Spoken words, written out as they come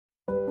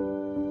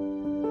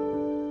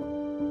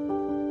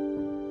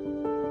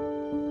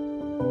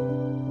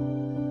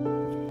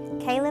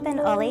Caleb and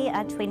Ollie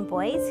are twin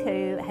boys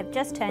who have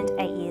just turned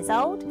 8 years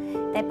old.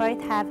 They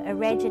both have a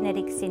rare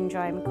genetic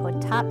syndrome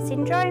called TARP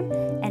Syndrome,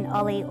 and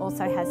Ollie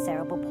also has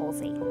cerebral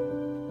palsy.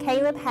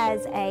 Caleb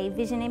has a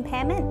vision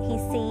impairment. He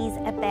sees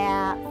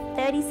about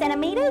 30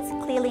 centimetres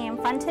clearly in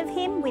front of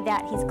him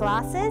without his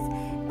glasses,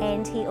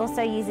 and he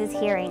also uses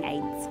hearing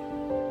aids.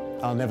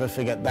 I'll never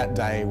forget that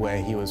day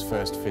where he was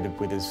first fitted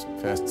with his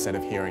first set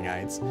of hearing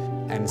aids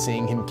and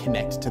seeing him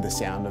connect to the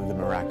sound of the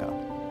maraca.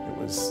 It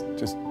was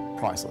just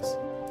priceless.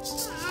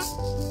 Is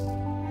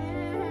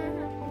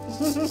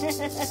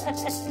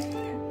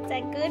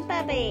that good,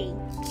 bubby?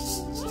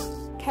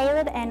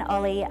 Caleb and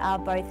Ollie are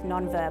both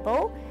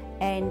non-verbal,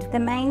 and the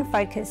main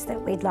focus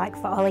that we'd like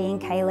for Ollie and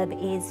Caleb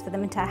is for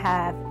them to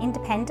have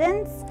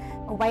independence,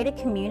 a way to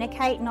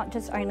communicate not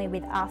just only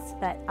with us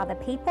but other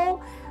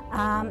people,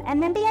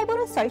 and then be able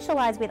to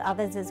socialise with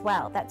others as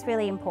well. That's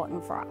really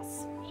important for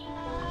us.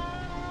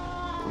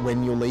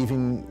 When you're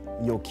leaving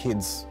your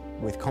kids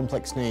with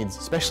complex needs,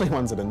 especially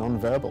ones that are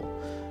non-verbal,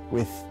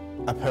 with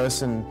a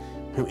person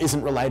who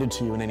isn't related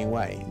to you in any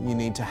way, you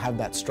need to have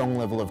that strong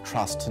level of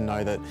trust to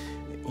know that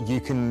you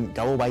can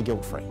go away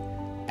guilt-free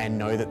and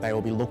know that they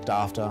will be looked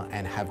after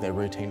and have their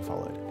routine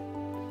followed.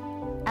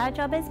 Our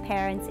job as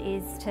parents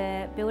is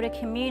to build a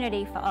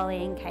community for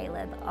Ollie and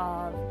Caleb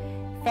of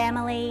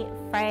family,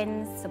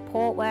 friends,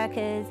 support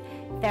workers,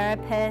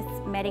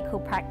 therapists, medical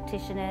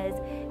practitioners,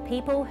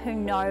 people who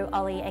know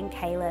Ollie and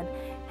Caleb,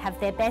 have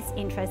their best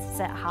interests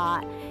at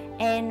heart,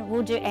 and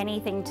will do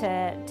anything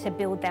to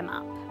build them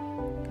up.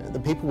 The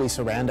people we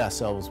surround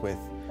ourselves with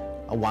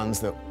are ones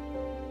that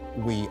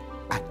we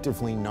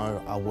actively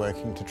know are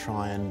working to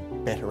try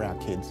and better our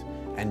kids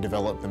and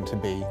develop them to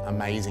be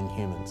amazing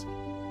humans.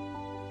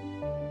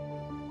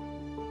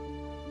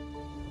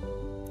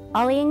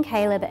 Ollie and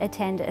Caleb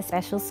attend a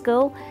special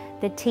school.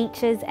 The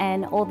teachers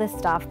and all the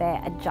staff there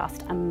are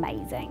just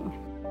amazing.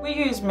 We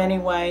use many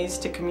ways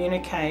to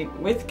communicate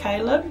with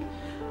Caleb,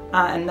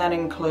 and that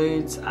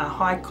includes a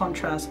high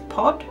contrast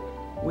pod.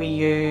 We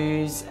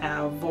use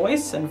our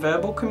voice and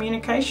verbal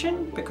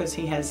communication because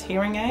he has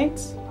hearing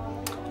aids.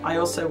 I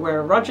also wear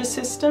a Roger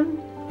system,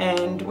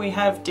 and we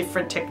have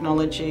different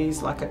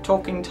technologies like a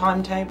talking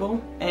timetable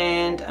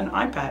and an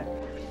iPad.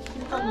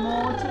 You've got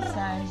more to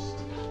say.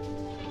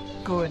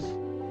 Good.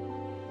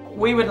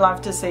 We would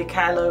love to see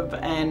Caleb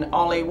and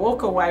Ollie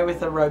walk away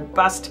with a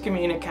robust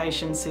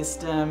communication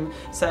system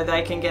so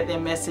they can get their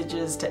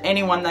messages to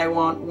anyone they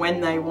want, when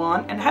they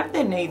want, and have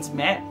their needs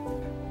met.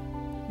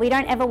 We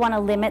don't ever want to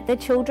limit the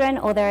children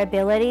or their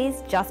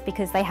abilities just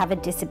because they have a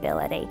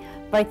disability.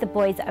 Both the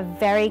boys are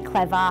very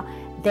clever,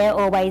 they're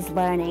always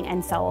learning,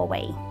 and so are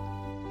we.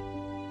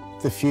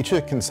 The future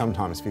can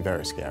sometimes be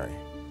very scary.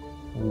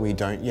 We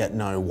don't yet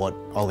know what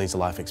Ollie's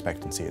life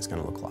expectancy is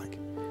going to look like.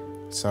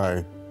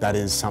 So that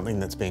is something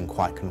that's been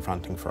quite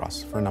confronting for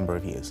us for a number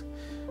of years.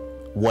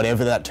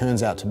 Whatever that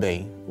turns out to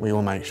be, we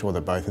will make sure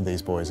that both of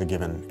these boys are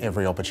given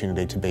every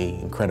opportunity to be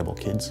incredible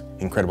kids,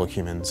 incredible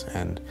humans,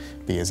 and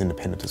be as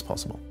independent as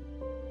possible.